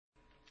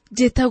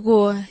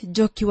Njĩtagwo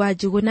Njoki wa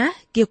Njuguna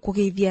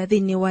ngĩkũgeithia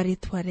thĩinĩ wa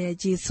rĩtwa rĩa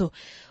Jesũ.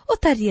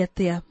 Ũtariĩ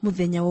atĩa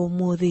mũthenya wa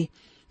ũmũthĩ?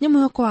 Nĩ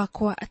mwĩhoko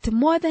wakwa atĩ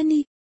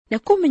Mwathani nĩ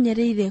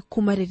kũmenyereire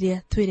kuma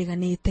rĩrĩa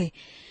twĩrĩganĩte.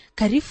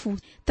 Karibu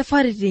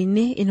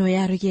tabarĩra-inĩ ĩno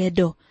ya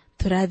rũgendo,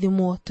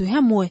 tũrathimwo twĩ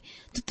hamwe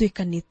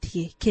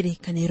tũtuĩkanĩtie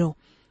kĩrĩkanĩro.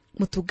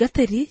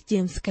 Mũtungatĩri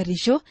James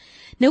Karisho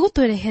nĩ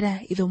gũtũrehera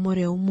ithomo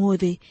rĩa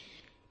ũmũthĩ.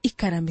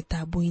 Ikara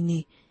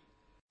mĩtambo-inĩ.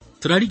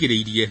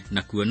 Tũrarigĩrĩirie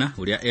na kuona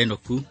ũrĩa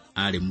Enoku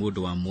arĩ mũndũ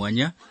wa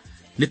mwanya,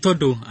 nĩ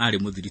tondũ arĩ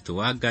mũthirito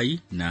wa Ngai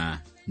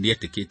na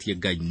nĩetĩkĩtie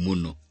Ngai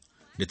mũno.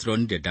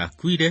 Nĩtũronire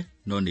ndakuire,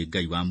 no nĩ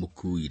Ngai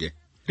wamũkuire.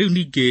 Rĩu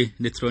ningĩ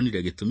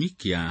nĩtũronire gĩtũmi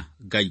kĩa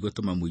Ngai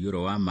gũtũma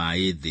mũiyũro wa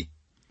maaĩ thĩ.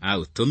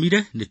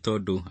 Aũtũmire nĩ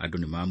tondũ andũ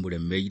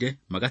nĩmamũremeire,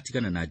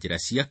 magatigana na njĩra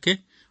ciake,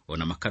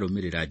 ona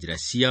makarũmĩrĩra njĩra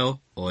ciao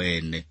o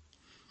ene.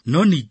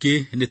 No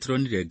ningĩ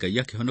nĩtũronire Ngai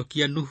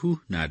akĩhonokia Nuhu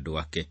na andũ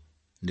ake.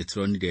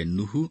 Nĩtũronire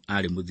Nuhu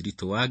arĩ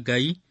mũthirito wa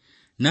Ngai,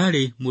 na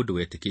arĩ mũndũ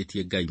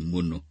wetĩkĩtie Ngai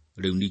mũno.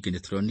 Rĩu ningĩ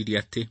nĩtũronire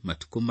atĩ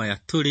matukũ maya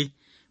tũrĩ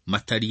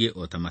matariĩ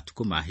o ta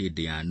matukũ ma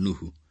hĩndĩ ya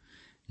Nuhu,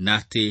 na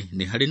atĩ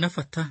nĩ harĩ na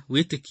bata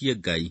wĩtĩkie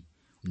Ngai,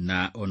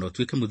 na ona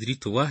ũtuĩke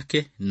mũthirito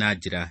wake na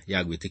njĩra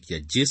ya gwĩtĩkia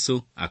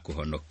Jesũ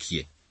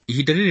akũhonokie.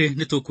 Ihinda rĩrĩ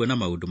nĩtũkuona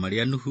maũndũ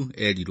marĩa Nuhu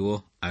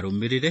erirwo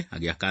arũmĩrĩre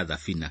agĩaka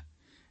thabina.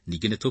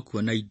 Ningĩ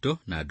nĩtũkuona indo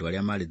na andũ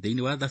arĩa marĩ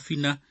thĩinĩ wa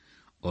thabina,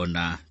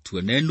 ona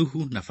tuone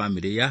Nuhu na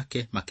bamĩrĩ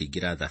yake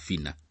makĩingĩra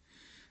thabina.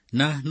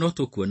 Na no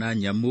tũkuona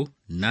nyamũ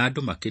na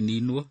andũ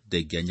makĩninwo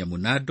thengia nyamũ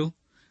na andũ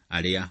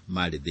arĩa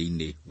marĩ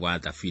thĩinĩ wa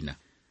thabina.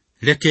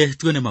 Reke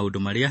tuone maũndũ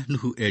marĩa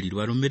Nuhu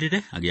erirwo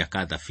arũmĩrĩre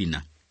agĩaka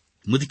thabina.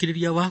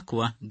 Mũthikĩrĩria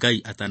wakwa,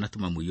 Ngai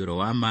atanatũma mũiyũro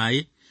wa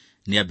maaĩ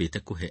nĩambĩte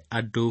kũhe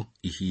andũ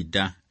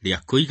ihinda rĩa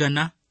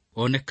kũigana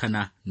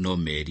onekana no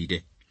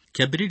merire.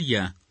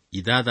 Kĩambĩrĩria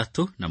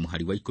 6 na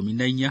mũhari wa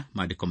 14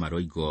 maandĩko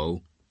maroiga ũũ: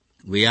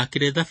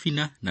 wĩyakĩre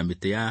thabina na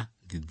mĩtĩ ya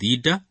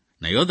thithinda,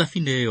 nayo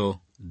thabina ĩyo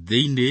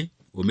thĩinĩ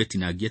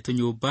ũmĩtinangie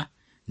tũnyũmba,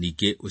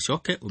 ningĩ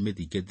ũcoke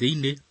ũmĩthinge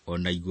thĩinĩ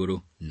ona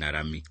igũrũ na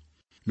rami.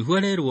 Nuhu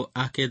arerwo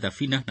ake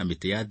thabina na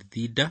mĩtĩ ya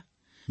thithinda.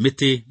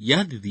 Mĩtĩ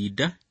ya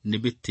thithinda nĩ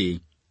mĩtĩ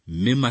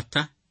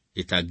mĩmata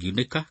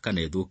ĩtangiunĩka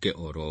kana ĩthũke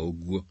oro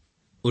ũguo.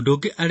 Ũndũ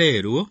ũngĩ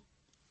arerwo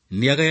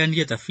nĩ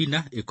agayanie thabina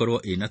ĩkorwo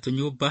ĩna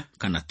tũnyũmba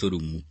kana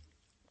tũrumu.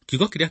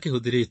 Kiugo kĩrĩa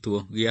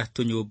kĩhũthĩrĩtwo gĩa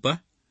tũnyũmba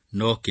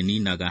no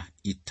kĩninaga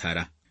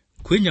itara.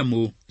 Kwĩ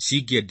nyamũ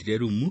cingĩendire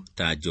rumu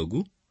ta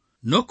njogu,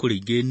 no kũrĩ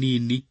ingĩ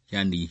nini,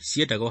 yani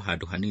ciendaga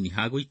handũ hanini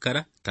ha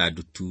gũikara ta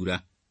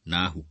ndutura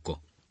na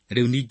huko.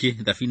 Rĩu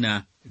ningĩ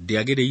thabina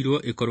ndĩagĩrĩirwo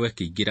ĩkorwo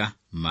ĩkĩingĩra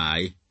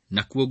maaĩ,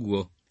 na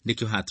kuoguo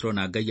nĩkĩo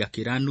hatũrona Ngai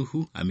akĩra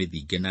Nuhu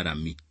amĩthinge na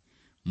rami.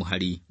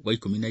 Mũhari wa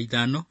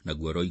 15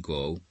 naguo roiga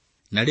ũũ: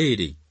 na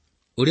rĩrĩ,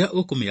 ũrĩa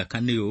ũkũmĩaka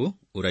nĩ ũũ: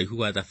 ũraihu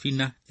wa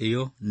thabina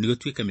ĩyo nĩ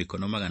ũtuĩke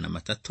mĩkono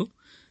 300,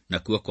 na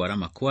kuo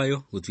kwarama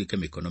kwayo gũtuĩke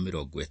mĩkono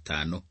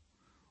 50,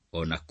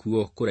 ona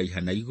kuo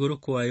kũraiha na igũrũ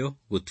kwayo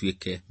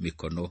gũtuĩke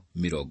mĩkono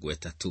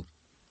 30.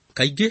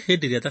 Kaingĩ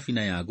hĩndĩ ĩrĩa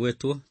thabina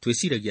yagwetwo,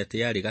 twĩciragia atĩ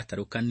yarĩ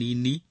gatarũ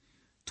kanini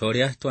ta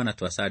ũrĩa twana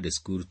twa Sunday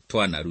school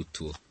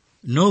twanarutwo.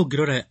 No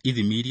ũngĩrora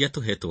ithimi iria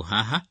tũhetwo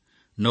haha,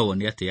 no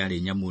wone atĩ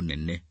yarĩ nyamũ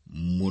nene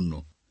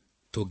mũno.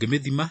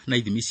 Tũngĩmĩthima na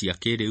ithimi cia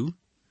kĩrĩu,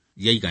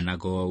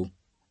 yaiganaga ũũ: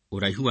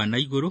 ũraihu wa na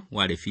igũrũ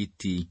warĩ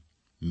biti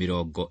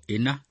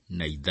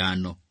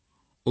 45,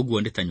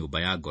 ũguo nĩ ta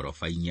nyũmba ya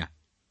ngoroba 4.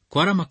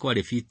 Kwarama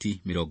kwarĩ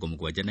biti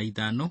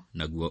 75,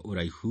 naguo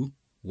ũraihu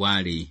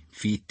warĩ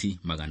biti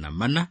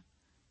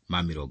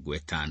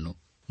 450.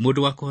 Mũndũ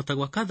wa kũhota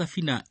gwaka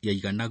thabina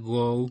yaiganaga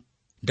ũũ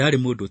ndarĩ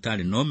mũndũ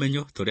ũtarĩ na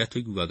ũmenyo ta ũrĩa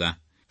tũiguaga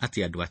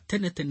atĩ andũ a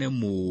tene tene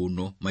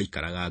mũno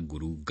maikaraga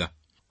ngurunga.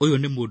 Ũyũ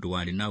nĩ mũndũ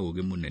warĩ na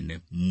ũũgĩ mũnene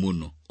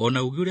mũno, ona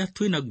ũũgĩ ũrĩa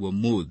twĩnaguo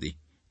mũthĩ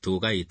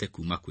tũgaĩte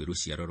kuma kwĩ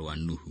rũciaro rwa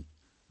Nuhu.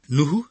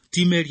 Nuhu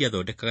ti meri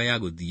athondekaga ya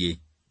gũthiĩ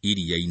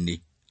iria-inĩ,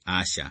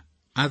 aca,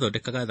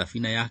 athondekaga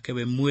thabina yake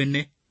we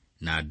mwene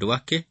na andũ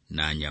ake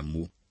na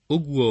nyamũ.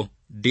 Ũguo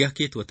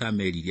ndĩakĩtwo ta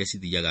meri iria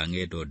cithiaga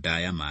ng'endo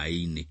ndaya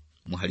maaĩ-inĩ.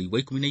 Mũhari wa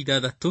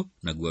 16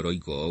 naguo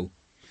roiga ũũ: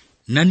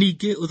 na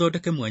ningĩ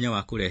ũthondeke mwanya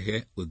wa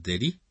kũrehe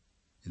ũtheri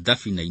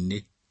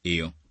thabina-inĩ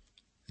ĩyo,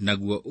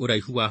 naguo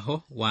ũraihu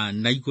waho wa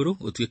na igũrũ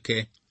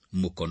ũtuĩke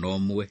mũkono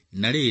ũmwe.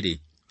 Na rĩrĩ,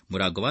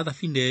 mũrango wa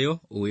thabina ĩyo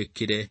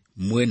ũwĩkĩre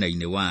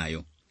mwena-inĩ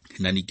wayo.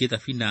 Na ningĩ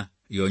thabina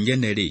yo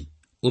nyene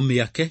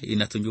ũmĩake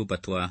ĩna tũnyũmba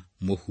twa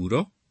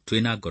mũhuro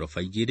twĩna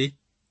ngoroba 2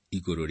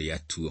 igũrũ rĩa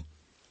tuo.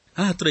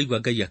 Haha tũraigua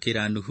Ngai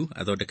akĩra Nuhu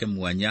athondeke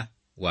mwanya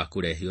wa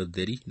kũrehe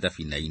ũtheri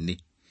thabina-inĩ.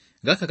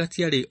 Gaka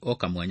gatiarĩ o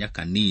kamwanya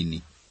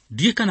kanini.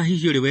 Ndiĩ kana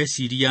hihi ũrĩ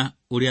weciria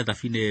ũrĩa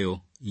thabina ĩyo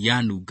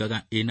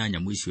yanungaga ĩna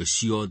nyamũ icio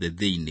ciothe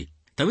thĩinĩ.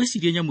 Ta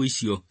wĩcirie nyamũ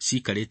icio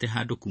cikarĩte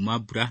handũ kuma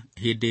mbura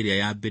hĩndĩ ĩrĩa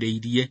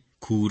yambĩrĩirie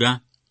kuura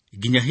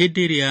nginya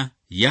hĩndĩ ĩrĩa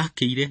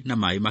yakĩire na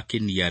maaĩ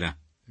makĩniara.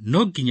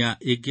 No nginya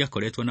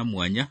ĩngĩakoretwo na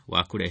mwanya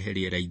wa kũrehe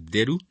rĩera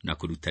itheru na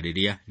kũruta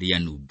rĩrĩa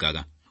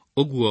rĩanungaga.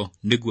 Ũguo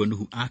nĩguo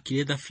Nuhu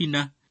akire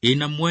thabina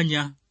ĩna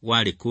mwanya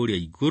warĩ kũrĩa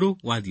igũrũ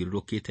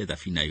wathiũrũrũkĩte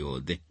thabina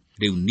yothe.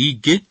 Rĩu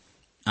ningĩ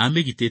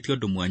amĩgitĩte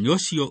ũndũ mwanya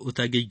ũcio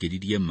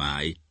ũtangĩingĩririe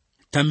maaĩ.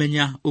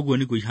 Tamenya uguo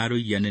niguo iharo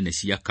iria nene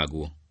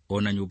ciakagwo,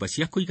 ona nyumba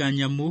cia kũiga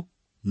nyamũ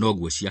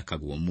noguo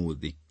ciakagwo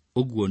muthi.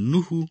 Uguo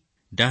Nuhu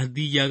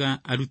ndathiaga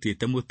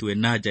arutĩte mũtwe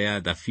na nja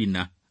ya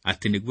thabina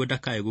atĩ nĩguo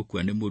ndakae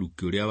gũkua nĩ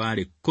mũrukĩ ũrĩa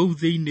warĩ kũu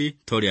thĩinĩ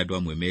torĩa andũ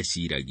amwe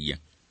meciragia.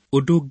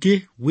 Ũndũ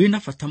ũngĩ wĩna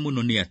bata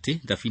mũno nĩ atĩ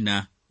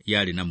thabina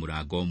yarĩ na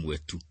mũrango ũmwe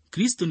tu.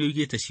 Kristo nĩ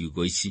oigĩte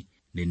ciugo ici,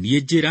 nĩ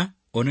niĩ njĩra,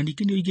 ona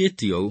ningĩ nĩ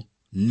oigĩte ũũ,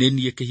 nĩ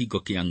niĩ kĩhingo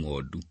kĩa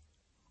ng'ondu,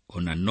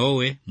 ona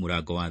nowe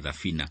mũrango wa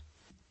thabina.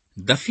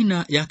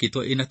 Thabina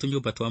yakĩtwo ĩna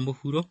tũnyũmba twa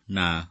mũhuro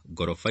na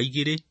ngoroba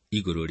igĩrĩ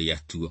igũrũ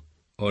rĩatuo.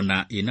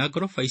 Ona ĩna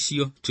ngoroba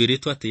icio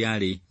twĩrĩtwo atĩ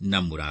yarĩ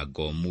na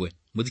mũrango ũmwe.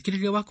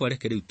 Mũthikĩrĩria wakwa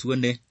reke rĩu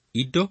tuone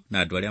indo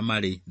na andũ arĩa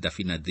marĩ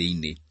thabina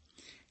thĩinĩ.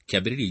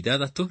 Kĩambĩrĩria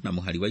 6 na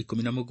mũhari wa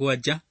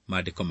 17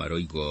 maandĩko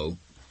maroiga ũũ.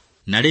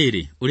 Na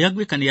rĩrĩ, ũrĩa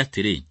ngwĩka nĩ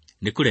atĩrĩ,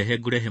 nĩ kũrehe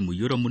ngũrehe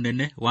mũiyũro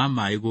mũnene wa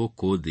maaĩ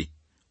gũkũ thĩ,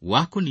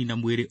 wa kũnina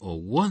mwĩrĩ o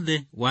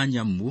wothe wa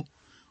nyamũ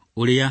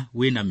ũrĩa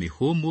wĩna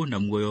mĩhũmũ na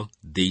muoyo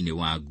thĩinĩ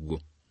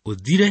waguo.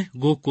 Ũthire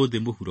gũkũ thĩ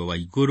mũhuro wa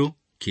igũrũ,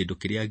 kĩndũ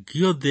kĩrĩa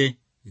gĩothe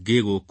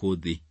gĩgũkũ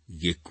thĩ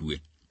gĩkue.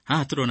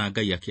 Haha tũrona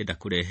Ngai akĩenda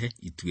kũrehe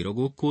ituĩro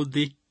gũkũ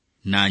thĩ,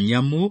 na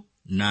nyamũ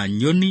na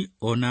nyoni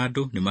ona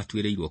andũ nĩ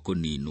matuĩrĩirwo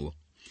kũninwo.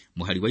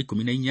 Mũhari wa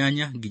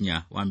 18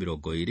 nginya wa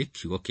 20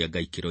 kiugo kĩa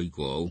Ngai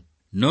kĩroiga ũũ.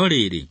 No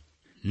rĩrĩ,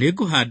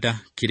 nĩngũhanda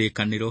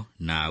kĩrĩkanĩro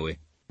nawe,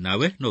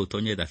 nawe no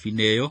ũtonye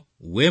thabina ĩyo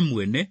we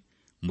mwene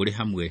mũrĩ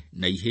hamwe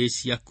na ihĩĩ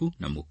ciaku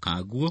na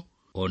mũkaguo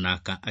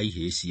onaka a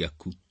ihĩĩ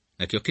ciaku.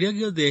 Nakĩo kĩrĩa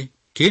gĩothe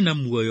kĩna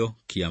muoyo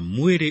kĩa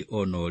mwĩrĩ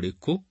ona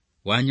ũrĩkũ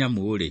wa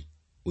nyamũ-rĩ,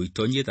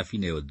 ũitonyie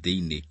thabina ĩyo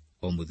thĩinĩ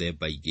o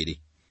mũthemba igĩrĩ,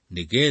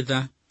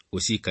 nĩgetha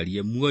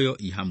ũcikarie muoyo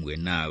ihamwe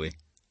nawe,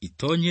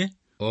 itonye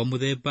o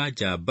mũthemba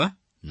njamba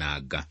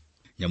na nga.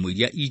 Nyamũ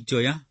iria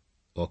injoya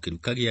o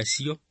kĩruka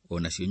gĩacio,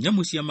 onacio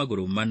nyamũ cia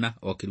magũrũ mana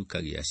o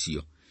kĩruka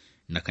gĩacio,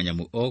 na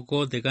kanyamũ o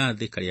gothe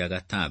gathĩ karĩa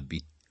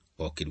gatambi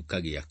o kĩruka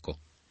gĩako,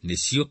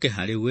 nĩciũke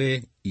harĩ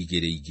we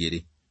igĩrĩ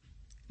igĩrĩ,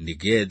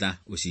 nĩgetha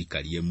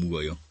ũcikarie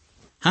muoyo.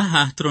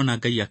 Haha tũrona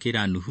Ngai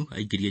akĩra Nuhu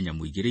aingĩrie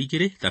nyamũ igĩrĩ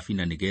igĩrĩ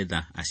thabina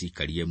nĩgetha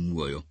acikarie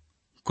muoyo.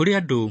 Kũrĩ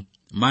andũ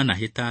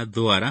manahĩta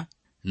thwara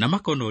na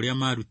makona ũrĩa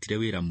marutire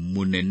wĩra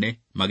mũnene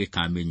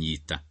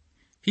magĩkamĩnyita.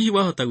 Hihi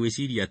wahota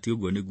gwĩciria atĩ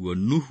ũguo nĩguo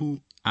Nuhu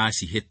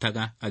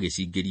acihĩtaga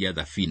agĩcingĩria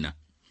thabina.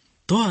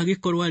 To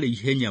agĩkorwo arĩ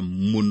ihenya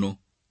mũno,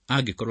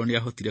 angĩkorwo nĩ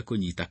ahotire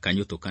kũnyita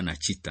kanyũtũ kana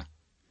chita.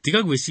 Tiga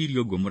gwĩciria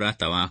ũguo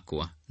mũrata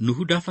wakwa,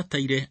 Nuhu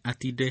ndabataire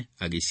atinde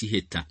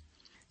agĩcihĩta.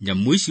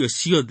 Nyamũ icio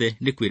ciothe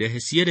nĩ kwĩrehe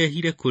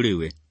cierehire kũrĩ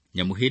we.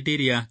 Nyamũ hĩndĩ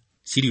ĩrĩa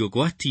cirĩ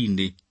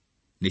ũgwati-inĩ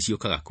nĩ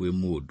ciũkaga kwĩ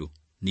mũndũ.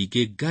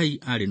 Ningĩ Ngai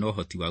arĩ na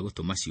ũhoti wa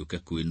gũtũma ciũke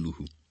kwĩ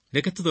Nuhu.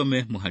 Reke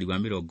tũthome mũhari wa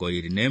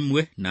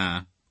 21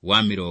 na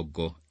wa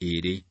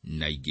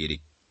 22.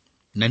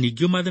 Na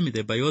ningĩ ũmathe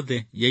mĩthemba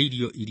yothe ya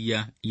irio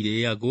iria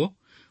irĩagwo,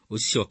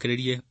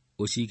 ũcicokererie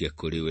ũcige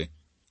kũrĩ we.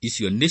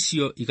 Icio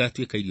nĩcio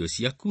igatuĩka irio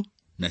ciaku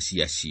na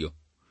ciacio.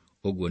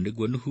 Ũguo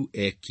nĩguo Nuhu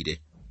ekire.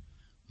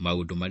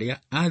 Maũndũ marĩa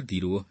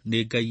athirwo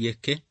nĩ Ngai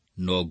eke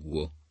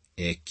noguo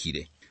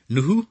ekire.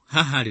 Nuhu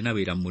haha arĩ na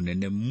wĩra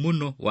mũnene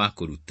mũno wa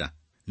kũruta.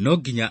 No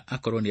nginya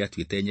akorwo nĩ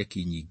atuĩte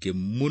nyeki nyingĩ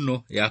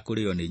mũno ya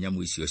kũrĩo nĩ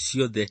nyamũ icio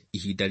ciothe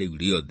ihinda rĩu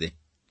rĩothe.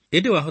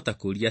 Ĩndĩ wahota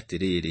kũũria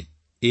atĩrĩrĩ,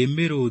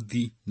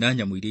 mĩrũũthi na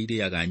nyamũ iria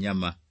irĩaga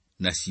nyama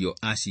nacio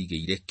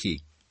acigĩire kĩ?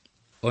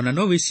 Ona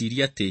no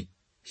wĩcirie atĩ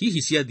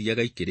hihi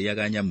ciathiaga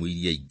ikĩrĩaga nyamũ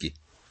iria ingĩ.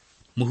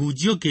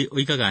 Mũhunjia ũngĩ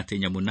oigaga atĩ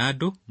nyamũ na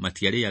andũ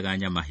matiarĩaga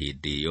nyama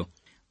hĩndĩ ĩyo.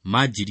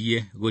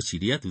 Manjirie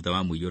gũciria thutha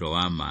wa mũiyũro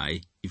wa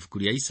maaĩ. Ibuku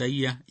rĩa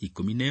Isaia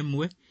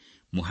 11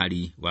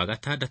 mũhari wa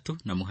 6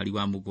 na mũhari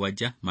wa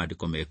 7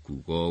 maandĩko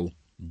mekuuga ũũ.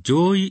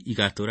 Njũĩ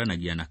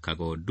igatũranagia na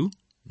kagondu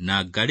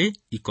na ngarĩ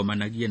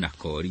ikomanagie na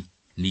kori.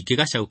 Ningĩ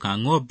gacaũ ka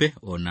ng'ombe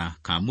ona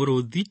ka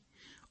mũrũthi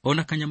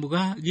ona kanyamũ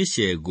ga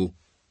gĩcegũ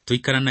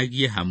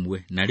tũikaranagie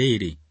hamwe, na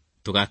rĩrĩ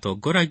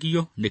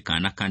tũgatongoragio nĩ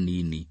kana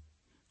kanini.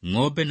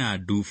 Ng'ombe na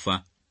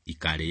nduba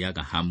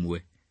ikarĩaga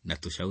hamwe na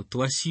tũcaũ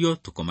twacio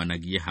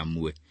tũkomanagie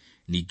hamwe.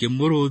 Ningĩ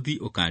mũrũthi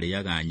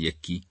ũkarĩaga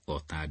nyeki o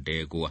ta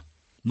ndegwa.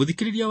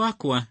 Mũthikĩrĩria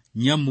wakwa,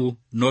 nyamũ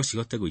no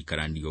cihote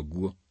gũikarania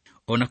ũguo.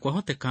 Ona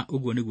kwahoteka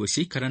ũguo nĩguo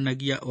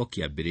ciikaranagia o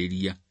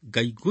kĩambĩrĩria.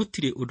 Ngai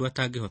gũtirĩ ũndũ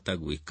atangĩhota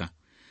gwĩka.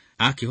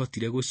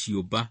 Akĩhotire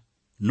gũciũmba,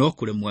 no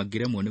kũremwo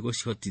angĩremwo nĩ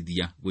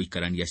gũcihotithia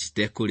gũikarania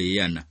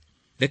citekũrĩana.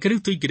 Reke rĩu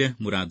tũingĩre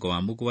mũrango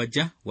wa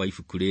 7 wa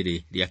ibuku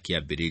rĩrĩ rĩa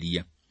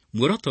kĩambĩrĩria.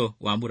 Muoroto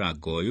wa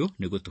mũrango ũyũ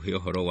nĩ gũtũhe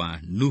ũhoro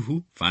wa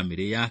Nuhu,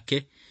 bamĩrĩ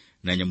yake,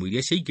 na nyamũ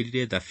iria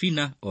ciaingĩrire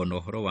thabina, ona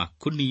ũhoro wa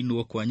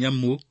kũninwo kwa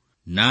nyamũ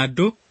na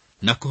andũ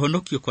na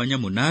kũhonokio kwa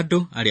nyamũ na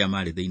andũ arĩa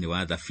marĩ thĩinĩ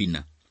wa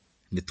thabina.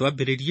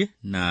 Nĩtwambĩrĩrie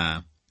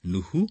na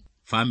Nuhu,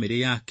 bamĩrĩ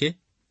yake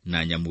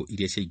na nyamũ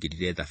iria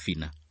ciaingĩrire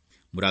thabina.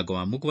 Mũrango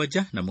wa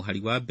 7 na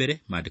mũhari wa 1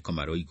 maandĩko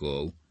maroiga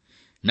ũũ.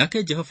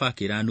 Nake Jehova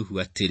akĩra Nuhu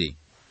atĩrĩ,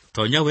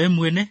 tonya we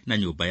mwene na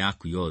nyũmba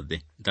yaku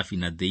yothe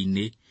thabina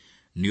thĩinĩ,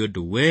 nĩ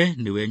ũndũ we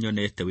nĩwe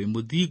nyonete wĩ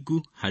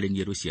mũthingu harĩ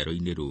niĩ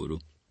rũciaro-inĩ rũrũ.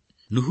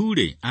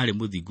 Nuhu-rĩ arĩ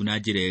mũthingu na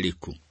njĩra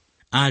ĩrĩkũ?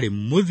 Arĩ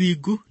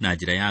mũthingu na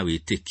njĩra ya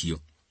wĩtĩkio.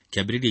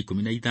 Kĩambĩrĩria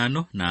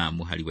 15 na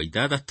mũhari wa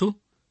 6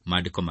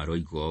 Maandĩko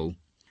maroiga ũũ: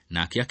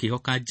 nake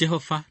akĩhoka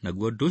Jehova,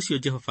 naguo ũndũ ũcio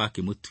Jehova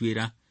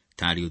akĩmũtuĩra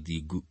tarĩ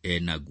ũthingu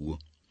enaguo.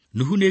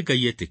 Nuhu nĩ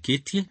Ngai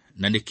etĩkĩtie,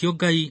 na nĩkĩo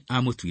Ngai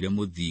amũtuire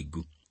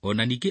mũthingu.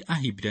 Ona ningĩ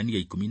Ahibirania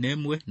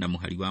 11 na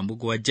mũhari wa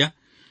 7,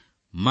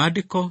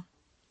 maandĩko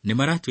nĩ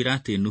maratwĩra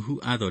atĩ Nuhu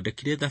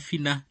athondekire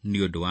thabina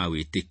nĩ ũndũ wa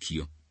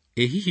wĩtĩkio.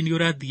 Hihi nĩ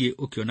ũrathiĩ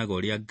ũkĩonaga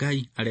ũrĩa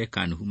Ngai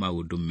areka Nuhu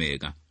maũndũ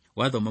mega?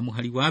 Wathoma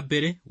mũhari wa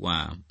mbere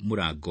wa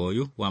mũrango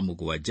ũyũ wa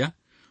 7,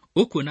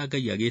 ũkuona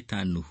Ngai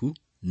agĩĩta Nuhu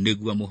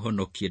nĩguo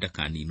amũhonokie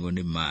ndakaninwo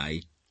nĩ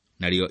maaĩ.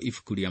 Narĩo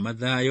ibuku rĩa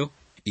Mathayo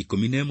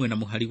 11 na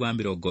mũhari wa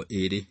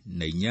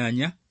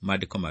 28,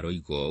 maandĩko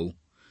maroiga ũũ: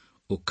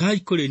 ũkai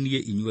kũrĩ niĩ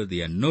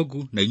inyuothe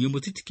anogu na inyuĩ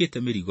mũtitikĩte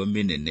mĩrigo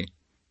mĩnene,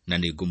 na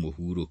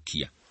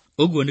nĩngũmũhurũkia.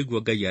 Ũguo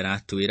nĩguo Ngai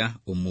aratwĩra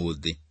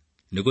ũmũthĩ.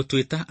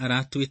 Nĩgũtwĩta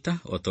aratwĩta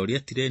o ta ũrĩa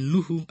tire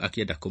Nuhu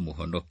akĩenda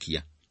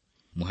kũmũhonokia.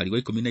 Mũhari wa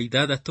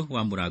 16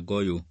 wa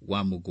mũrango ũyũ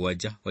wa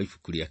 7 wa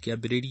ibuku rĩa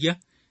kĩambĩrĩria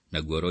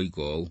naguo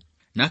roiga ũũ: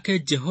 nake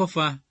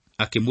Jehova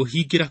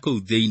akĩmũhingĩra kũu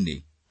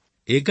thĩinĩ.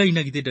 Ngai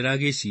na githĩ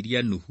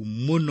ndaragĩciria Nuhu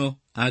mũno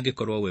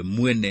angĩkorwo we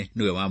mwene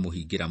nĩwe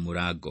wamũhingĩra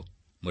mũrango.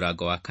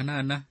 Mũrango wa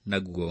 8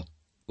 naguo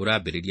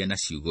ũrambĩrĩria na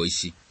ciugo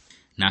ici: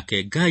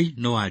 nake Ngai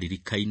no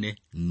aririkaine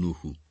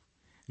Nuhu.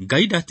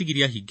 Ngai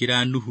ndatigirie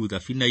ahingĩra Nuhu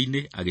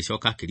thabina-inĩ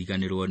agĩcoka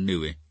akĩriganĩrwo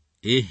nĩwe.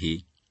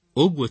 Ĩhĩ,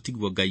 ũguo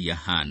tiguo Ngai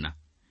ahana.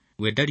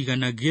 We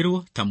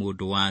ndariganagĩrwo ta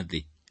mũndũ wa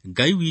thĩ.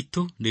 Ngai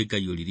witũ nĩ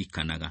Ngai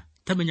ũririkanaga.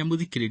 Tamenya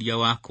mũthikĩrĩria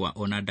wakwa,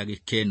 ona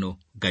ndagĩka ĩno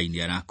Ngai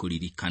nĩ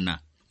arakũririkana.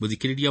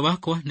 Mũthikĩrĩria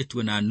wakwa, nĩ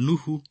tuona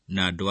Nuhu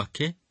na andũ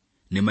ake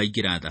nĩ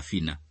maingĩra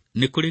thabina.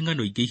 Nĩ kũrĩ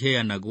ng'ano ingĩ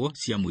iheanagwo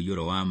cia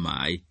mũiyũro wa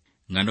maaĩ.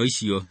 Ng'ano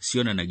icio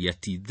cionanagia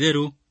ti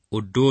therũ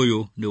ũndũ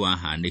ũyũ nĩ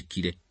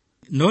wahanĩkire.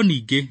 No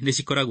ningĩ nĩ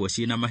cikoragwo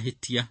ciĩna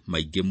mahĩtia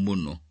maingĩ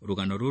mũno.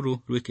 Rũgano rũrũ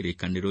rwĩ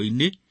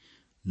kĩrĩkanĩro-inĩ,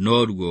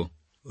 no ruo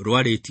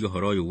rwarĩtio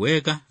ũhoro ũyũ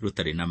wega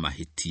rũtarĩ na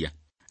mahĩtia.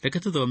 Reke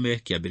tũthome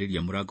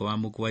kĩambĩrĩria mũrango wa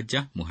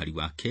 7 mũhari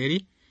wa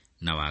 2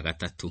 na wa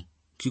 3.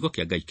 Kiugo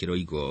kĩa Ngai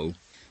kĩroiga ũũ: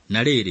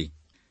 na rĩrĩ,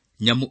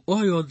 nyamũ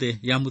o yothe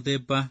ya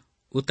mũthemba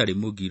ũtarĩ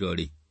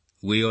mũgiro-rĩ,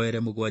 wĩyoere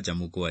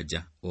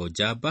 7 o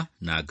njamba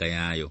na nga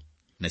yayo.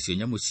 Nacio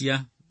nyamũ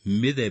cia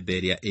mĩthemba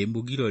ĩrĩa ĩ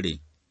mũgiro-rĩ,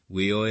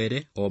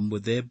 wĩyoere o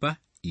mũthemba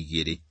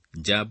 2,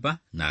 njamba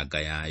na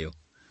nga yayo.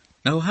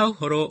 Naho ha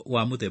ũhoro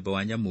wa mũthemba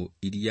wa nyamũ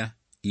iria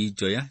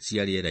injoya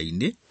cia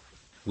rĩera-inĩ,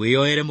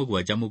 wĩyoere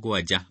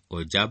 7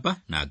 o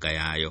njamba na nga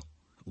yayo.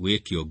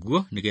 Wĩke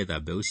ũguo nĩgetha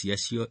mbeũ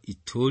ciacio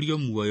itũũrio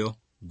muoyo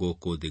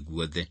gũkũ thĩ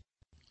guothe.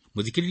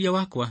 Mũthikĩrĩria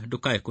wakwa,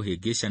 ndũkae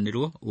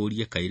kũhĩngĩcanĩrwo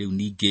ũrie kaĩ rĩu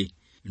ningĩ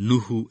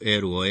Nuhu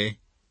erwoe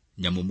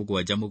nyamũ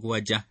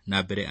 7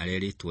 na mbere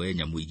arerĩtwo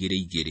nyamũ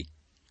 2.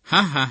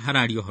 Haha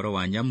harario ũhoro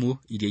wa nyamũ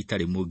iria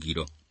itarĩ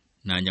mũgiro,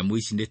 na nyamũ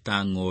ici nĩ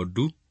ta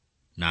ng'ondu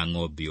na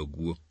ng'ombe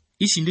ũguo.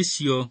 Ici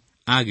nĩcio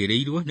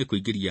agĩrĩirwo nĩ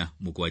kũingĩria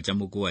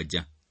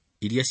 7.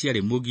 Iria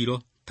ciarĩ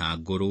mũgiro ta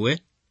ngũrwe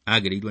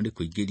agĩrĩirwo nĩ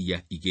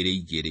kũingĩria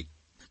 2.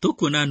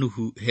 Tũkuona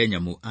Nuhu he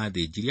nyamũ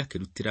athĩnjire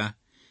akĩrutĩra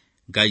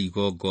Ngai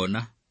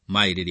igongona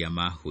maaĩ rĩrĩa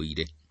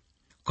mahũire.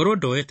 Korwo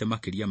ndoete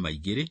makĩria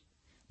maingĩ,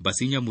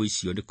 basi nyamũ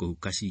icio nĩ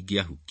kũhuka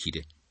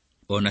cingĩahukire.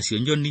 Onacio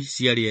nyoni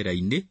cia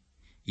rĩera-inĩ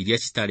iria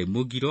citarĩ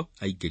mũgiro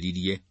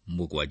aingĩririe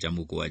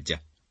 7.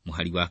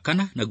 Mũhari wa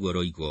 4 naguo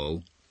roiga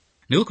ũũ: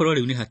 nĩgũkorwo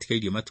rĩu nĩ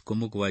hatikairie matukũ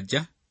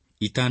 7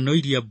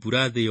 itanoiria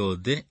mbura thĩ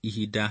yothe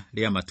ihinda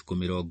rĩa matukũ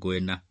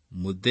 40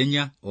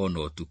 mũthenya ona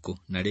ũtukũ.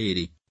 Na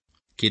rĩrĩ,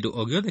 kĩndũ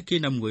o gĩothe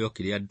kĩna muoyo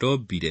kĩrĩa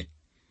ndombire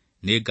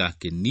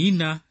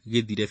nĩngakĩnina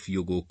gĩthire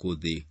biũ gũkũ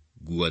thĩ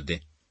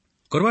guothe.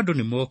 Korwo andũ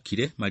nĩ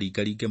mokire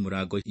maringaringe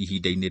mũrango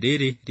ihinda-inĩ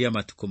rĩrĩ rĩa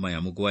matukũ maya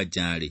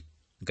 7-rĩ,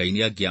 Ngai nĩ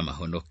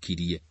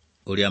angĩamahonokirie.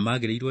 Ũrĩa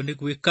magĩrĩirwo nĩ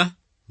gwĩka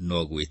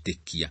no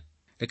gwĩtĩkia.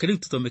 Reke rĩu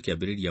tũthome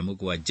kĩambĩrĩria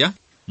 7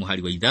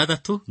 mũhari wa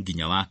 6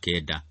 nginya wa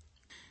 9.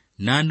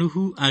 Na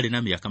Nuhu arĩ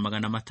na mĩaka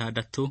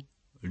 600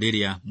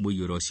 rĩrĩa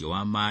mũiyũro ũcio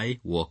wa maaĩ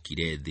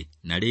wokire thĩ.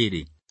 Na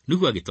rĩrĩ,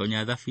 Nuhu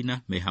agĩtonya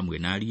thabina me hamwe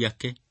na ariũ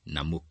ake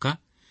na mũka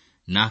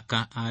na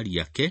aka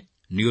ariũ ake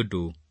nĩ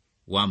ũndũ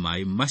wa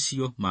maaĩ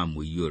macio ma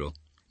mũiyũro.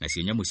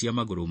 Nacio nyamũ cia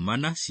magũrũ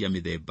 4 cia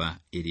mĩthemba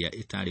ĩrĩa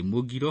ĩtarĩ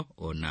mũgiro,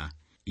 ona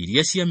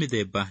iria cia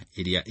mĩthemba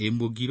ĩrĩa ĩ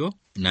mũgiro,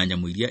 na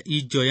nyamũ iria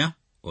injoya,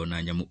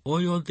 ona nyamũ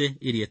o yothe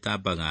ĩrĩa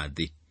ĩtambaga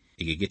thĩ,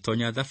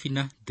 ĩgĩgĩtonya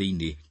thabina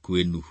thĩinĩ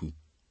kwĩ Nuhu,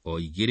 o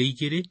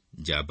 2,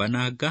 njamba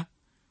na nga,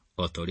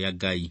 o ta ũrĩa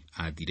Ngai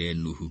aathire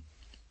Nuhu.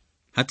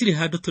 Hatirĩ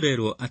handũ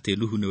tũrerwo atĩ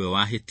Nuhu nĩwe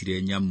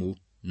wahĩtire nyamũ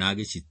na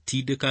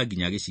agĩcitindĩka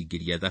nginya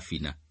agĩcingĩria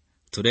thabina.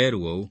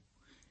 Tũrerwo ũũ: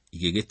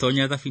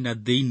 igĩgĩtonya thabina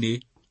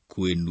thĩinĩ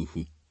kwĩ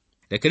Nuhu.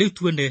 Reke rĩu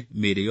tuone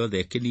mĩĩrĩ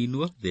yothe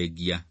ĩkĩninwo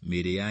thengia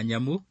mĩĩrĩ ya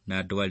nyamũ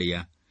na andũ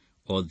arĩa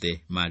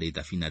othe marĩ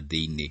thabina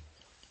thĩinĩ.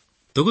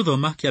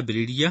 Tũgũthoma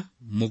kĩambĩrĩria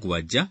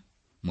 7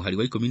 mũhari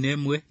wa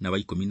 11 na wa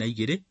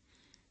 12.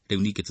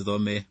 Rĩu ningĩ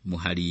tũthome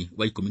mũhari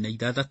wa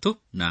 16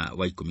 na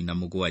wa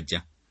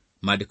 17.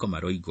 Maandĩko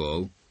maroiga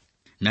ũũ: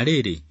 na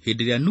rĩrĩ,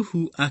 hĩndĩ ĩrĩa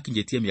Nuhu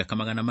akinyĩtie mĩaka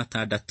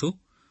 600,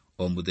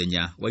 o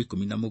mũthenya wa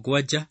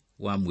 17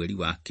 wa mweri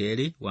wa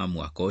 2 wa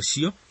mwaka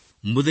ũcio,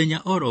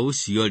 mũthenya oro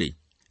ũcio-rĩ,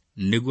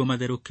 nĩguo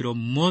matherũkĩro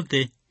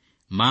mothe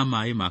ma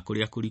maĩ ma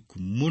kũrĩa kũriku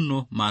mũno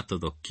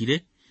matothokire,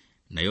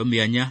 nayo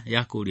mĩanya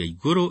ya kũrĩa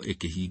igũrũ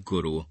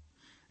ĩkĩhingũrwo,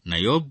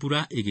 nayo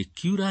mbura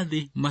ĩgĩkiura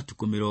thĩ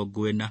matukũ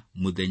 40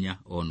 mũthenya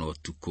ona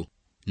ũtukũ.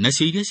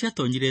 Nacio iria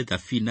ciatonyire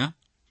thabina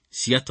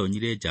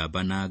ciatonyire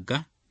njamba na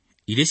nga,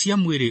 iria cia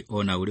mwĩrĩ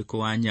ona ũrĩkũ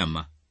wa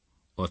nyama,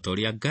 o ta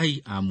ũrĩa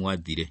Ngai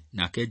amwathire,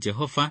 nake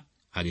Jehova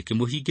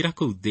agĩkĩmũhingĩra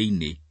kũu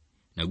thĩinĩ,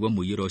 naguo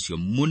mũiyũro ũcio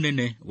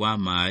mũnene wa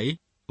maĩ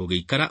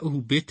ũgĩikara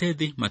ũhumbĩte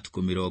thĩ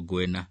matukũ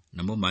 40,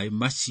 namo maĩ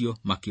macio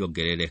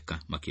makĩongerereka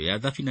makĩoya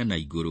thabina na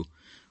igũrũ,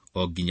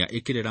 o nginya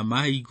ĩkĩrera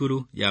maĩ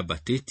igũrũ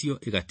yambatĩtio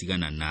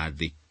ĩgatigana na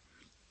thĩ.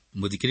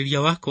 Mũthikĩrĩria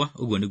wakwa,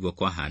 ũguo nĩguo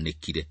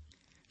kwahanĩkire.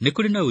 Nĩ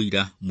kũrĩ na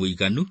ũira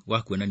mũiganu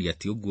wa kuonania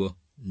atĩ ũguo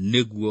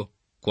nĩguo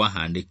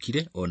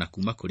kwahanĩkire ona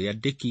kuma kũrĩ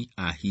andĩki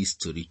a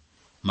history.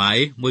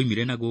 Maĩ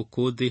moimire na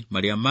gũkũ thĩ,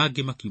 marĩa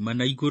mangĩ makiuma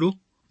na igũrũ,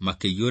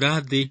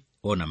 makĩiyũra thĩ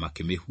ona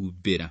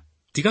makĩmĩhumbĩra.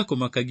 Tiga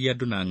kũmakagia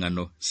andũ na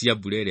ng'ano cia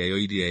mbura ĩrĩa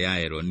yoirire ya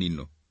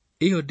Elnino.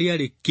 Ĩyo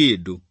ndĩarĩ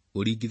kĩndũ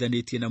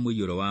ũringithanĩtie na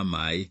mũiyũro wa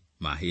maĩ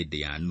ma hĩndĩ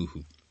ya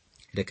Nuhu.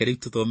 Reke rĩu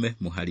tũthome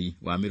mũhari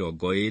wa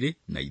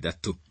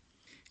 23.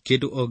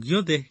 Kĩndũ o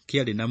gĩothe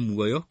kĩarĩ na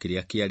muoyo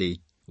kĩrĩa kĩarĩ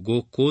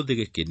gũkũ thĩ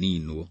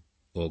gĩkĩninwo,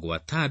 o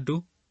gwata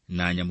andũ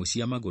na nyamũ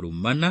cia magũrũ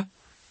mana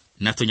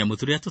na tũnyamũ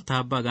tũrĩa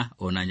tũtambaga,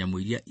 ona nyamũ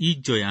iria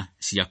injoya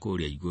cia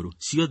kũrĩa igũrũ,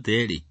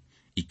 ciothe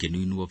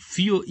ikĩninwo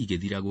biũ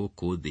igĩthira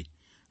gũkũ thĩ.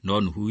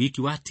 No Nuhu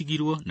wiki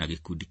watigirwo na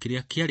gĩkundi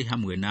kĩrĩa kĩarĩ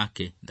hamwe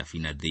nake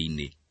thabina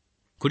thĩinĩ.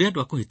 Kũrĩ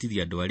andũ a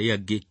kũhĩtithia andũ arĩa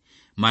angĩ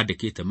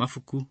mandĩkĩte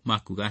mabuku ma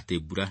kuuga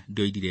atĩ mbura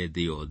ndioirire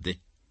thĩ yothe.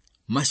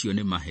 Macio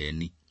nĩ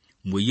maheni.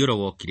 Mũiyũro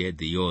wokire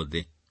thĩ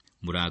yothe.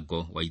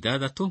 Mũrango wa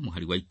 6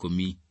 mũhari wa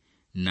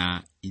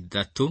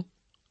 13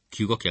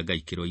 kiugo kĩa Ngai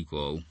kĩroiga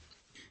ũũ.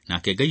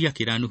 Nake Ngai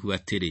akĩra Nuhu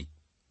atĩrĩ,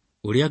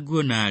 ũrĩa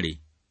nguona-rĩ,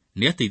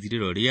 nĩ atĩ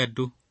ithirĩro rĩa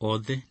andũ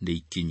othe nĩ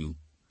ikinyu,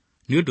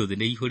 nĩ ũndũ thĩ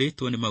nĩ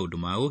ihũrĩtwo nĩ maũndũ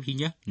ma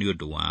ũhinya nĩ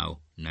ũndũ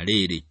wao, na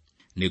rĩrĩ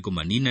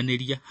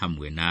nĩngũmaninanĩria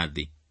hamwe na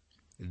thĩ.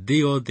 Thĩ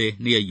yothe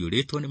nĩ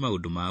yaiyũrĩtwo nĩ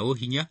maũndũ ma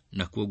ũhinya,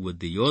 na kwoguo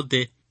thĩ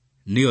yothe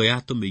nĩyo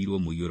yatũmĩirwo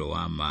mũiyũro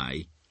wa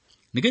maĩ.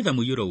 Nĩgetha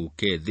mũiyũro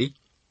ũke thĩ,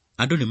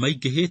 andũ nĩ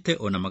maingĩhĩte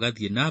ona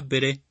magathiĩ na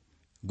mbere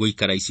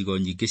gũikara icigo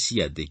nyingĩ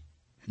cia thĩ.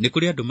 Nĩ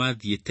kũrĩ andũ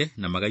mathiĩte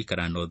na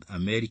magaikara North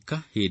America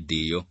hĩndĩ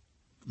ĩyo.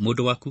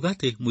 Mũndũ wa kuuga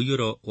atĩ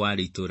mũiyũro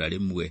warĩ itũũra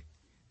rĩmwe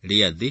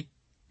rĩa thĩ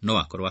no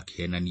akorwo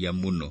akĩhenania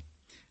mũno.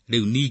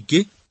 Rĩu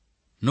ningĩ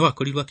no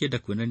akorirwo akĩenda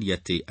kuonania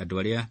atĩ andũ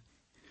arĩa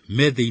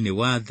me thĩinĩ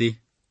wa thĩ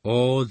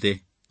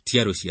othe ti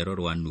a rũciaro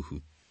rwa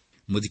Nuhu.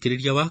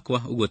 Mũthikĩrĩria wakwa,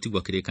 ũguo tiguo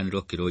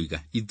kĩrĩkanĩro kĩroiga.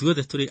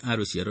 Ithuothe tũrĩ a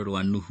rũciaro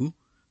rwa Nuhu,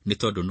 nĩ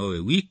tondũ nowe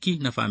wiki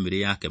na bamĩrĩ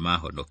yake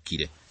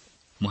mahonokire.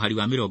 Mũhari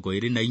wa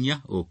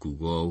 24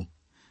 ũkuuga ũũ.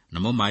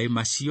 Namo maĩ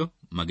macio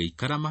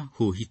magĩikara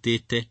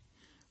mahũhitĩte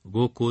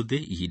gũkũ thĩ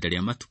ihinda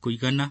rĩa matukũ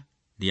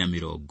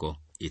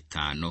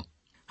 150.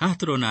 Haha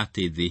tũrona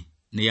atĩ thĩ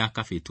nĩ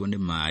yakabĩtwo nĩ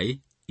maĩ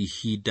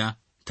ihinda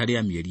ta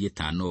rĩa mĩeri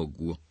 5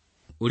 ũguo.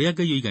 Ũrĩa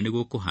Ngai oiga nĩ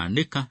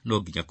gũkũhanĩka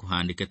no nginya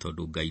kũhanĩke,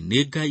 tondũ Ngai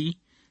nĩ Ngai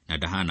na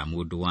ndahana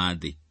mũndũ wa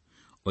thĩ.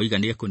 Oiga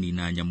nĩ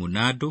ekũnina nyamũ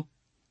na andũ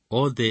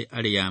othe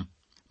arĩa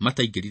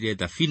mataingĩrire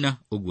thabina,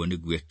 ũguo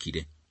nĩguo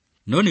ekire.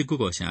 No nĩ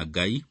ngũgoca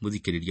Ngai,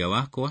 mũthikĩrĩria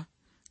wakwa,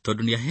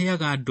 tondũ nĩ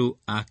aheaga andũ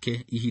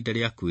ake ihinda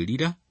rĩa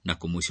kwĩrira na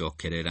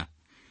kũmũcokerera.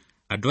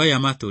 Andũ aya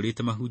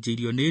matũrĩte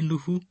mahunjĩirio nĩ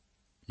Nuhu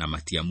na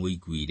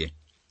matiamũiguire.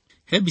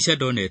 He mbica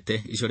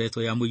ndonete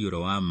icoretwo ya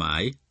mũiyũro wa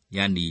maĩ,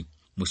 yani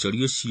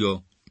mũcori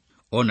ũcio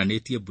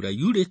onanĩtie mbura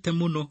yurĩte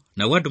mũno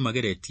na andũ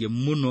mageretie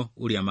mũno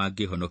ũrĩa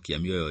mangĩhonokia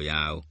mĩoyo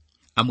yao.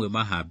 Amwe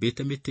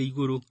mahambĩte mĩtĩ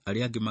igũrũ,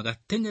 arĩa angĩ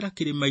magateng'era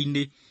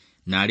kĩrĩma-inĩ,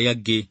 na arĩa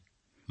angĩ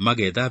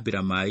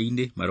magethambĩra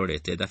maĩ-inĩ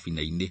marorete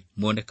thabina-inĩ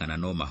mone kana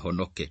no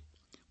mahonoke.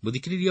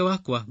 Mũthikĩrĩria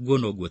wakwa,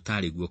 nguona ũguo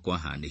tarĩ guo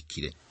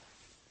kwahanĩkire.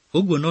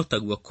 Ũguo no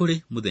taguo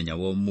kũrĩ mũthenya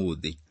wa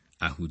ũmũthĩ.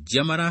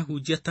 Ahunjia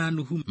marahunjia ta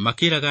Nuhu,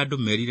 makĩraga andũ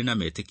merire na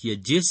metĩkie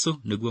Jesũ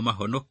nĩguo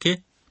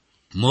mahonoke,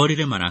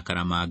 morĩre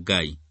marakara ma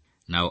Ngai.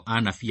 Nao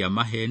anabii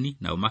maheni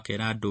nao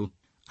makera andũ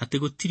atĩ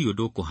gũtirĩ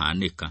ũndũ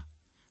ũkũhanĩka.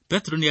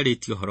 Petro nĩ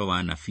arĩtie ũhoro wa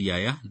anabii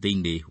aya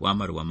thĩinĩ wa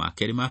marũa ma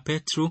kerĩ ma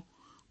Petro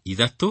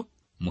 3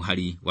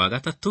 mũhari wa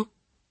 3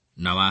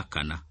 na wa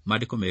 4.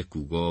 Maandĩko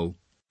mekuuga ũũ.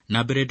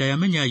 Na mbere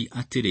ndayamenyai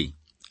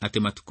atĩ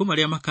matukũ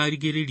marĩa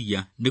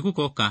makarigĩrĩria nĩ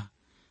gũgoka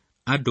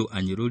andũ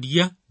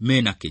anyũrũria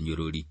mena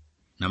kĩnyũrũri,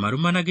 na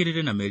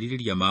marũmanagĩrĩre na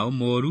merirĩria mao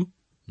moru,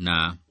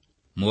 na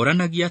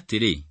moranagia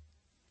atĩrĩ,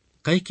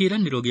 kaĩ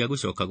kĩĩranĩro gĩa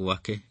gũcoka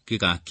gwake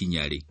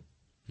gĩgakinya-rĩ?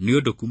 Nĩ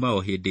ũndũ kuma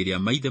o hĩndĩ ĩrĩa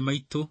maithe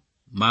maitũ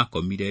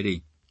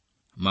makomire-rĩ,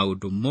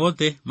 maũndũ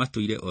mothe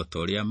matũire o ta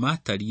ũrĩa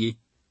matariĩ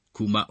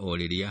kuma o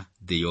rĩrĩa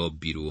thĩ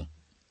yombirwo.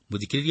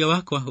 Mũthikĩrĩria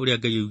wakwa, ũrĩa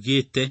Ngai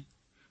oigĩte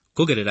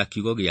kũgerera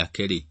kiugo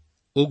gĩake-rĩ,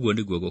 ũguo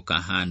nĩguo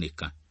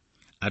gũkahanĩka.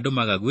 Andũ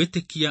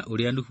magagwĩtĩkia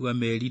ũrĩa Nuhu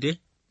amerire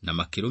na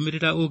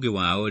makĩrũmĩrĩra ũũgĩ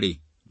wao-rĩ,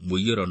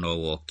 mũiyũro no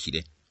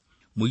wokire.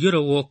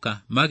 Mũiyũro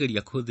woka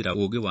mageria kũhũthĩra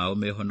ũũgĩ wao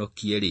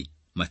mehonokie-rĩ,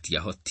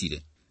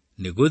 matiahotire.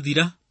 Nĩ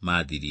gũthira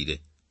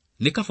mathirire.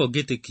 Nĩ kaba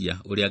ũngĩtĩkia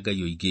ũrĩa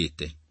Ngai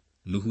oigĩte.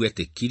 Nuhu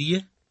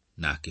etĩkirie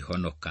na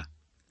akĩhonoka.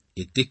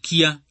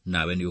 Ĩtĩkia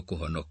nawe nĩ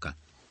ũkũhonoka.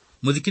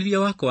 Muthikiriria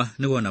wakwa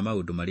nĩ wona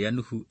maũndũ marĩa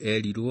Nuhu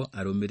erirwo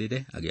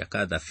arũmĩrĩre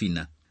agĩaka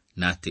thabina,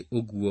 na atĩ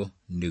ũguo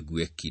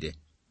nĩguo ekire.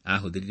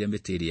 Ahũthĩrire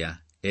mĩtĩ ĩrĩa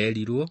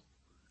erirwo,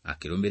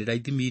 akĩrũmĩrĩra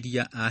ithimi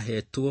iria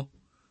ahetwo,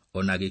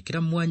 ona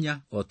agĩkĩra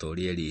mwanya o ta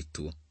ũrĩa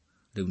erĩtwo.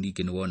 Rĩu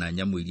ningĩ nĩ wona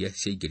nyamũ iria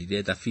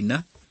ciaingĩrire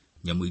thabina,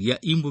 nyamũ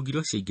iria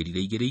imũgiro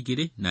ciaingĩrire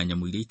 2 na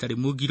nyamũ iria itarĩ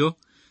mũgiro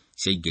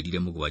ciaingĩrire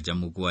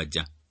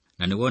 7.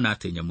 Na nĩ wona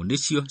atĩ nyamũ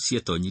nĩcio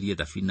cietonyirie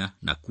thabina,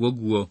 na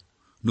kuoguo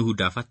Nuhu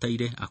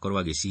ndabataire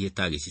akorwo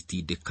agĩcihĩta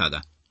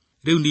agĩcitindĩkaga.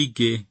 Rĩu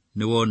ningĩ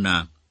nĩ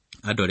wona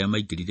andũ arĩa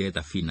maingĩrire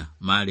thabina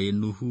marĩ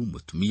Nuhu,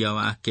 mũtumia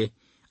wake,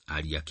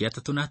 ariũ ake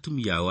 3 na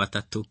atumia ao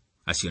 3,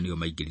 acio nĩo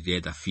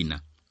maingĩrire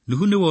thabina.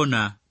 Nuhu nĩ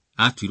wona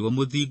atuirwo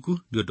mũthingu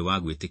nĩ ũndũ wa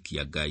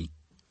gwĩtĩkia Ngai.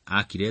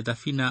 Akire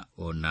thabina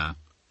ona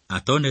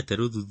atonete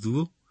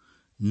rũthuthuo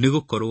nĩ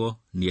gũkorwo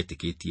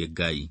nĩetĩkĩtie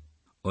Ngai.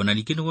 Ona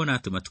ningĩ nĩ wona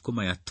atĩ matukũ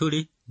maya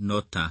tũrĩ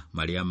no ta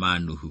marĩa ma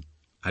Nuhu.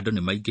 Andũ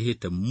nĩ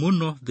maingĩhĩte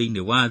mũno thĩinĩ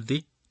wa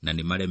thĩ na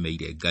nĩ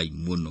maremeire Ngai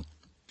mũno.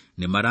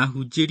 Nĩ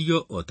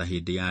marahunjĩrio o ta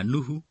hĩndĩ ya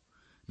Nuhu,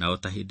 na o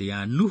ta hĩndĩ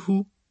ya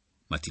Nuhu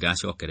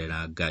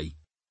matiracokerera Ngai.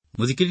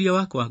 Muthikiriria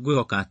wakwa,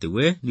 ngwĩhoka atĩ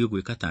we nĩ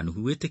ũgwĩka ta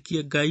Nuhu,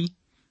 wĩtĩkie Ngai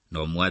na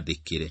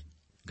ũmwathĩkĩre.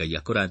 Ngai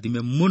akũrathime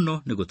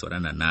mũno nĩ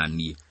gũtwarana na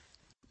niĩ.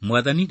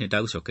 Mwathani, nĩ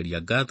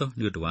ndagũcokeria ngatho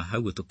nĩ ũndũ wa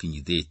hau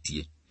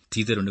ũtũkinyithĩtie.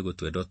 Ti-itherũ nĩ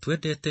gũtwenda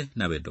twendete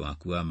na wendo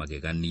waku wa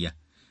magegania.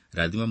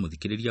 Rathima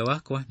muthikiriria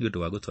wakwa nĩ ũndũ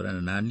wa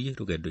gũtwarana na niĩ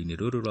rũgendo-inĩ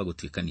rũrũ rwa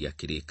gũtuĩkania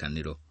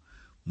kĩrĩkanĩro.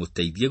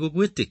 Mũteithie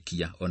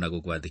gũgwĩtĩkia ona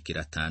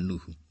gũgwathĩkĩra ta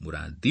Nuhu.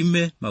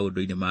 Mũrathime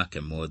maũndũ-inĩ make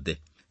mothe.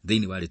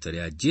 Thĩinĩ wa rĩĩtwa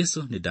rĩa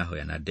Jesũ nĩ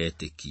ndahoya na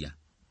ndetĩkia.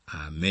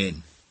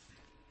 Amen.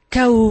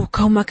 Kau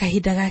kauma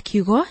kahinda ga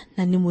kiugo,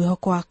 na nĩ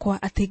mwĩhoko wakwa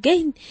atĩ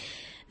Ngai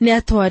nĩ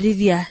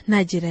atwarithia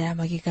na njĩra ya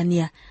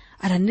magegania.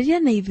 Aranĩria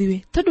na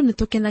ithuĩ, tondũ nĩ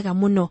tũkenaga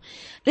mũno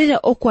rĩrĩa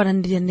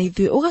ũkwaranĩria na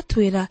ithuĩ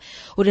ũgatwĩra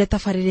ũrĩa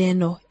tabarĩra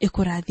ĩno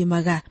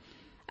ĩkũrathimaga.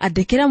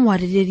 Andĩkĩra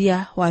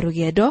mwarĩrĩria wa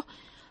rũgendo,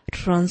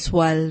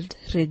 Transworld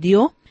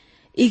Radio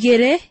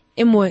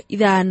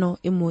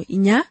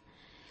 21514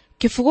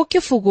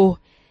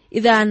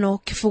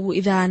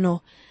 555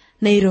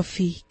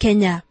 Nairobi,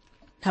 Kenya.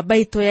 Namba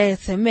itũ ya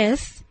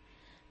SMS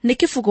nĩ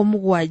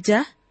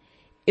 771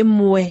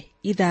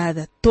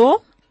 455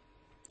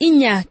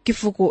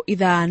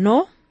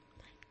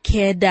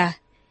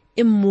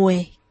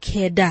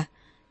 919.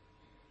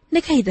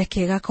 Nĩ kahinda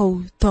kega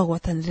kau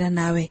twagwatanĩra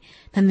nawe,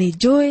 na nĩ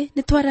njũĩ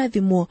nĩ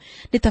twarathimwo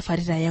nĩ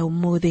tabarĩra ya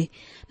ũmũthĩ.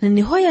 Na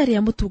nĩ hoya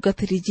rĩa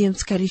mũtungatĩri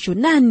James Karisho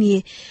na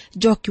niĩ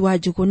Njoki wa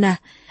Njuguna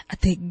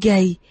atĩ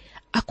Ngai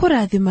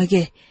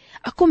akũrathimage,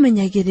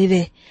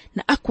 akũmenyagĩrĩre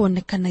na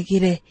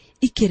akuonekanagĩre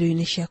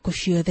ikĩro-inĩ ciaku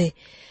ciothe.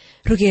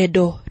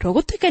 Rũgendo rwa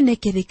gũtuĩkania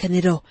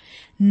kĩrĩkanĩro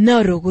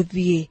no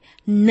rũgũthiĩ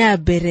na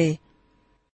mbere.